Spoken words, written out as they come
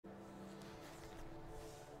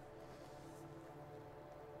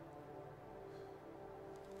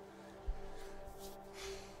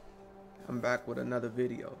I'm back with another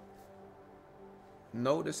video.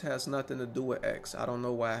 No, this has nothing to do with X. I don't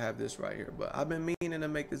know why I have this right here, but I've been meaning to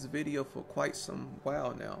make this video for quite some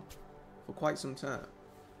while now, for quite some time.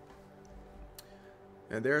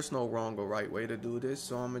 And there's no wrong or right way to do this,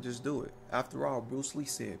 so I'm gonna just do it. After all, Bruce Lee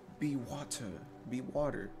said, be water, be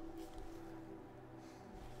water.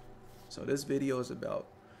 So this video is about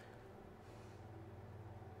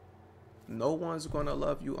no one's gonna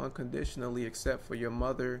love you unconditionally except for your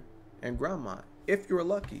mother and grandma, if you're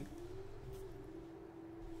lucky.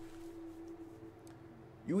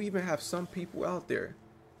 You even have some people out there,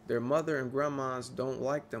 their mother and grandmas don't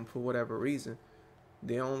like them for whatever reason.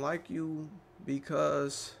 They don't like you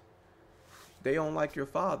because they don't like your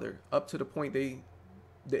father, up to the point they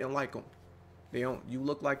didn't like him. You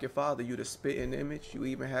look like your father, you the spitting image, you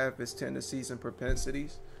even have his tendencies and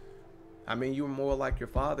propensities. I mean, you're more like your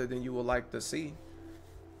father than you would like to see.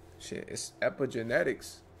 Shit, it's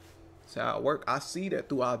epigenetics. That's how it works. I see that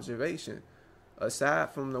through observation.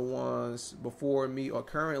 Aside from the ones before me or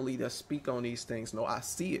currently that speak on these things, no, I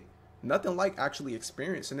see it. Nothing like actually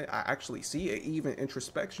experiencing it. I actually see it, even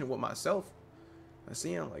introspection with myself. I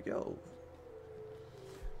see I'm like, yo.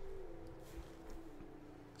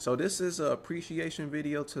 So this is a appreciation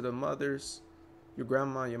video to the mothers, your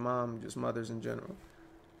grandma, your mom, just mothers in general.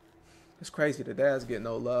 It's crazy the dads get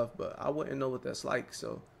no love, but I wouldn't know what that's like,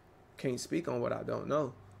 so can't speak on what I don't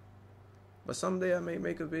know. But someday I may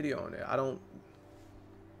make a video on it.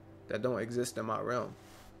 That don't exist in my realm.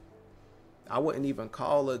 I wouldn't even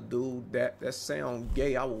call a dude that sound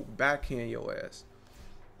gay. I will backhand your ass.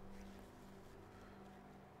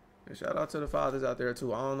 And shout out to the fathers out there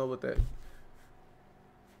too. I don't know what that.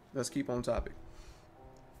 Let's keep on topic.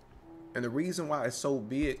 And the reason why it's so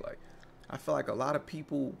big, like, I feel like a lot of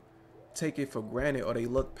people take it for granted or they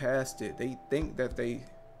look past it. They think that they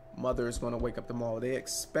mother is going to wake up tomorrow. They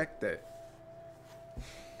expect that.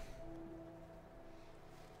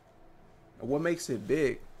 And what makes it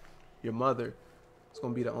big, your mother is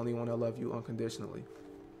going to be the only one that love you unconditionally.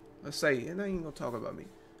 Let's say, and I ain't going to talk about me.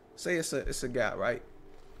 Say it's a guy, right?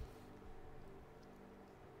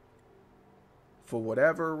 For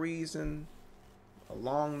whatever reason,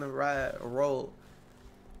 along the road,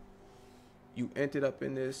 you ended up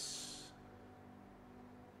in this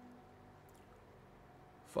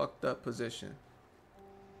fucked up position.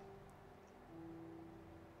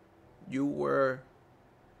 You were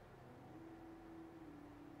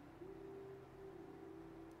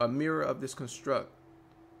a mirror of this construct,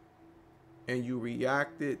 and you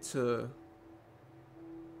reacted to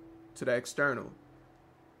the external.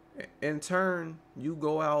 In turn, you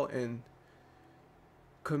go out and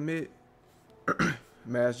commit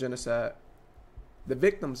mass genocide. The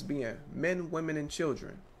victims being men, women, and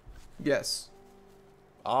children. Yes.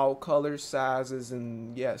 All colors, sizes,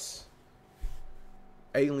 and yes,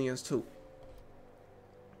 aliens too.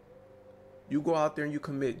 You go out there and you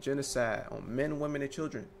commit genocide on men, women, and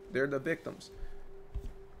children. They're the victims.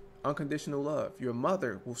 Unconditional love. Your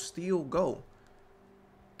mother will still go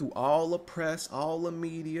through all the press, all the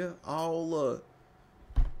media, all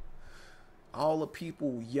the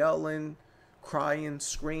people yelling, crying,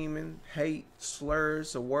 screaming, hate,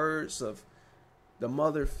 slurs, or words of the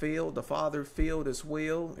mother failed, the father failed as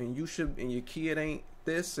well, and you should, and your kid ain't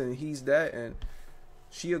this and he's that, and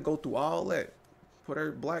she'll go through all that. Put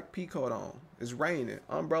her black pea coat on. It's raining.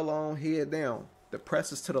 Umbrella on, head down. The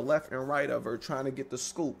press is to the left and right of her trying to get the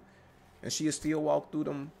scoop. And she'll still walk through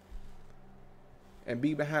them and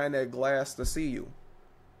be behind that glass to see you.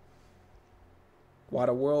 While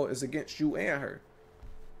the world is against you and her.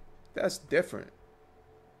 That's different.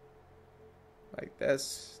 Like,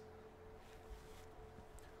 that's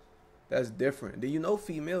different. Do you know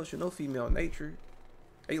females? You know female nature.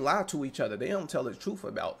 They lie to each other. They don't tell the truth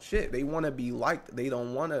about shit. They want to be liked. They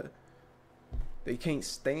can't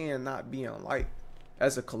stand not being liked.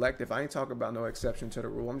 As a collective, I ain't talking about no exception to the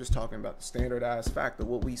rule. I'm just talking about the standardized fact of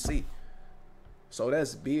what we see. So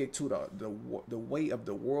that's big too. The weight of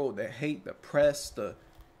the world that hate the press,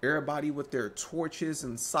 everybody with their torches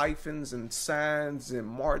and siphons and signs and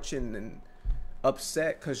marching and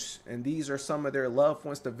upset and these are some of their loved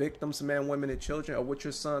ones, the victims, men, women, and children, or what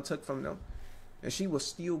your son took from them. And she will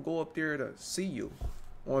still go up there to see you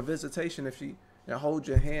on visitation and hold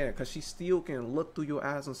your hand, because she still can look through your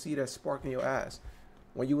eyes and see that spark in your eyes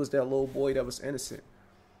when you was that little boy that was innocent.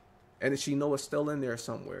 And she know it's still in there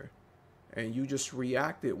somewhere. And you just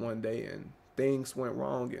reacted one day and things went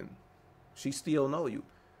wrong and she still know you.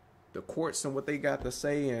 The courts and what they got to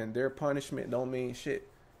say and their punishment don't mean shit.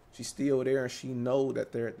 She's still there and she know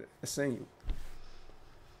that it's in you.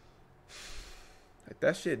 Like,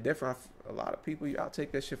 that shit different. A lot of people, y'all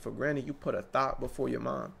take that shit for granted. You put a thought before your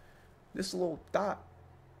mom. This little thought.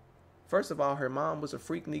 First of all, her mom was a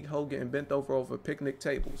freak hoe getting bent over picnic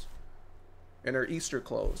tables in her Easter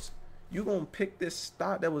clothes. You gonna pick this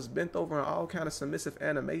thought that was bent over in all kind of submissive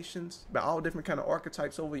animations by all different kind of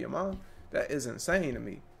archetypes over your mom? That is insane to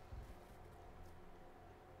me.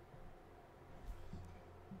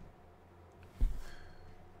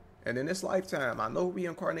 And in this lifetime, I know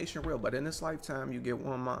reincarnation real, but in this lifetime, you get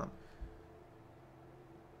one mom.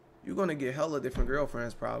 You're gonna get hella different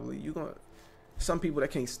girlfriends probably. Some people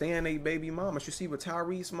that can't stand a baby mama. You see what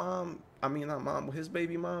Tyrese's mom, not mom, what his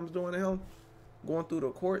baby mom's doing to him, going through the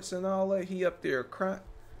courts and all that. He up there crying.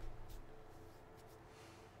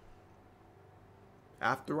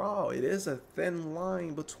 After all, it is a thin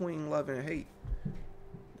line between love and hate.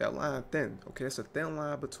 That line thin, okay? It's a thin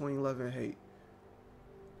line between love and hate.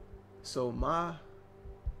 So my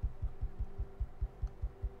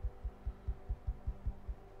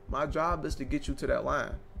job is to get you to that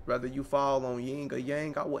line. Whether you fall on yin or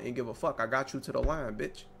yang, I wouldn't give a fuck. I got you to the line,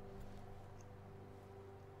 bitch.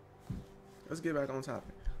 Let's get back on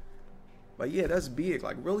topic. But yeah, that's big.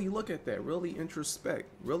 Like, really look at that. Really introspect.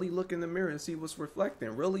 Really look in the mirror and see what's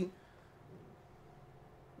reflecting. Really,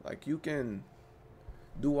 like, you can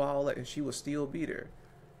do all that and she will still be there.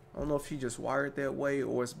 I don't know if she just wired that way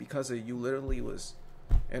or it's because of you literally was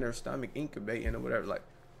in her stomach incubating or whatever. Like,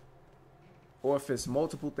 or if it's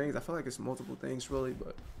multiple things. I feel like it's multiple things really,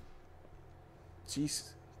 but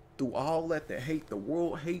she's through all that hate. The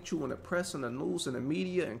world hates you and the press and the news and the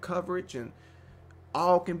media and coverage and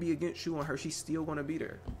all can be against you and her. She's still gonna be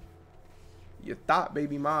there. You thought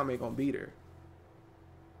baby mom ain't gonna be there.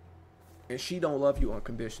 And she don't love you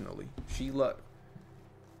unconditionally. She love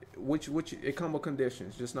which it come with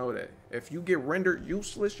conditions. Just know that if you get rendered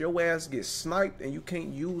useless, your ass gets sniped and you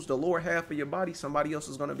can't use the lower half of your body, somebody else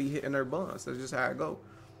is gonna be hitting their buns. That's just how it go.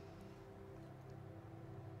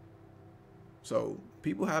 So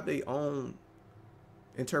people have their own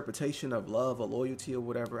interpretation of love or loyalty or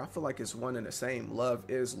whatever. I feel like it's one and the same. Love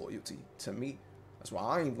is loyalty to me. That's why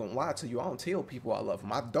I ain't gonna lie to you. I don't tell people I love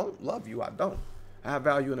them. I don't love you. I don't. I have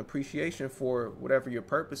value and appreciation for whatever your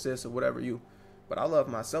purpose is or whatever you. But I love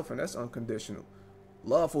myself, and that's unconditional.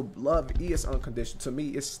 Love is unconditional. To me,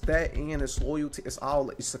 it's that and it's loyalty. It's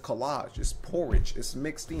a collage. It's porridge. It's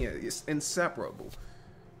mixed in. It's inseparable.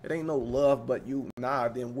 It ain't no love but you. Nah,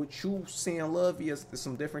 then what you saying love is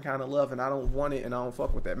some different kind of love, and I don't want it, and I don't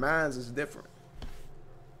fuck with that. Mine's is different.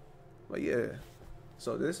 But yeah,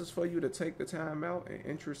 so this is for you to take the time out and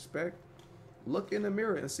introspect. Look in the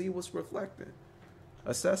mirror and see what's reflecting.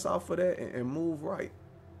 Assess off of that and move right.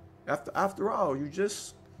 After all, you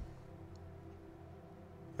just,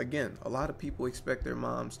 again, a lot of people expect their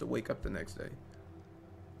moms to wake up the next day.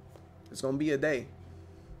 It's going to be a day.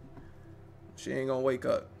 She ain't going to wake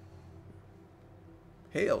up.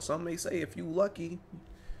 Hell, some may say if you lucky,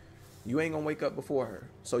 you ain't going to wake up before her.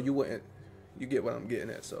 So you get what I'm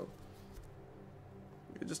getting at. So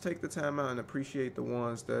you just take the time out and appreciate the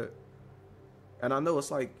ones that, and I know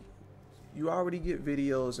it's like, you already get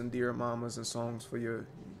videos and dear mamas and songs for your,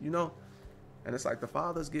 and it's like the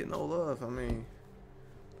fathers get no love. I mean,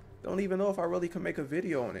 don't even know if I really can make a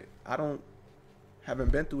video on it.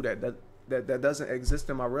 Haven't been through that. That doesn't exist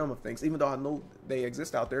in my realm of things. Even though I know they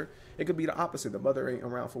exist out there, it could be the opposite. The mother ain't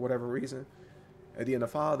around for whatever reason, and then the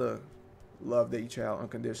father loved each child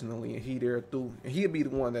unconditionally, and he there through, and he'd be the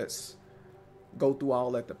one that's go through all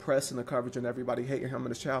that, the press and the coverage and everybody hating him and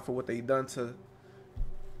his child for what they done to.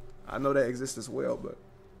 I know that exists as well, but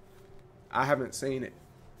I haven't seen it,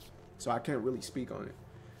 so I can't really speak on it.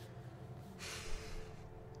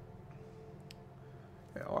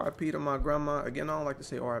 Yeah, RIP to my grandma. Again, I don't like to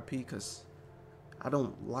say RIP because I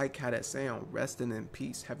don't like how that sound, resting in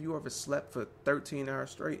peace. Have you ever slept for 13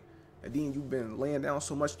 hours straight and then you've been laying down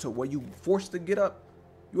so much to where you forced to get up?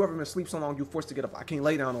 You ever been asleep so long you forced to get up? I can't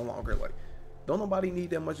lay down no longer. Like, don't nobody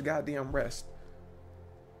need that much goddamn rest.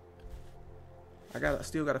 I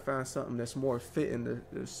still gotta find something that's more fitting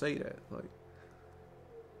to say that. Like,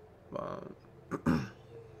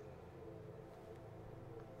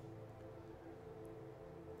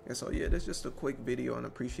 and so yeah, this is just a quick video, an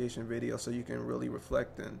appreciation video, so you can really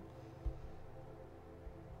reflect and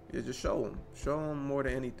just show them more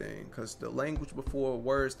than anything, because the language before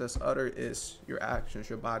words that's uttered is your actions,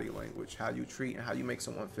 your body language, how you treat and how you make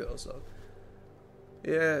someone feel. So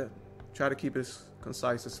yeah, try to keep it as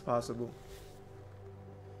concise as possible.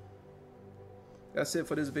 That's it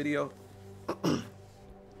for this video. It's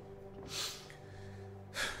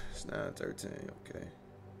 9:13, okay.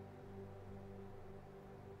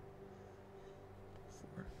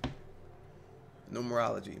 4,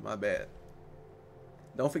 Numerology, my bad.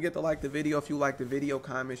 Don't forget to like the video. If you like the video,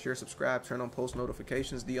 comment, share, subscribe, turn on post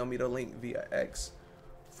notifications. DM me the link via X,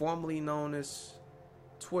 formerly known as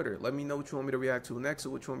Twitter. Let me know what you want me to react to next or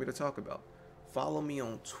what you want me to talk about. Follow me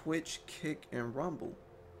on Twitch, Kick, and Rumble.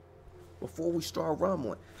 Before we start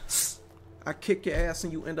rumbling, I kick your ass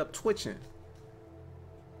and you end up twitching.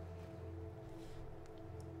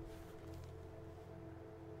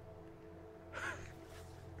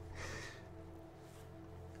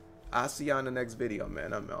 I'll see y'all in the next video,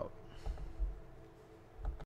 man. I'm out.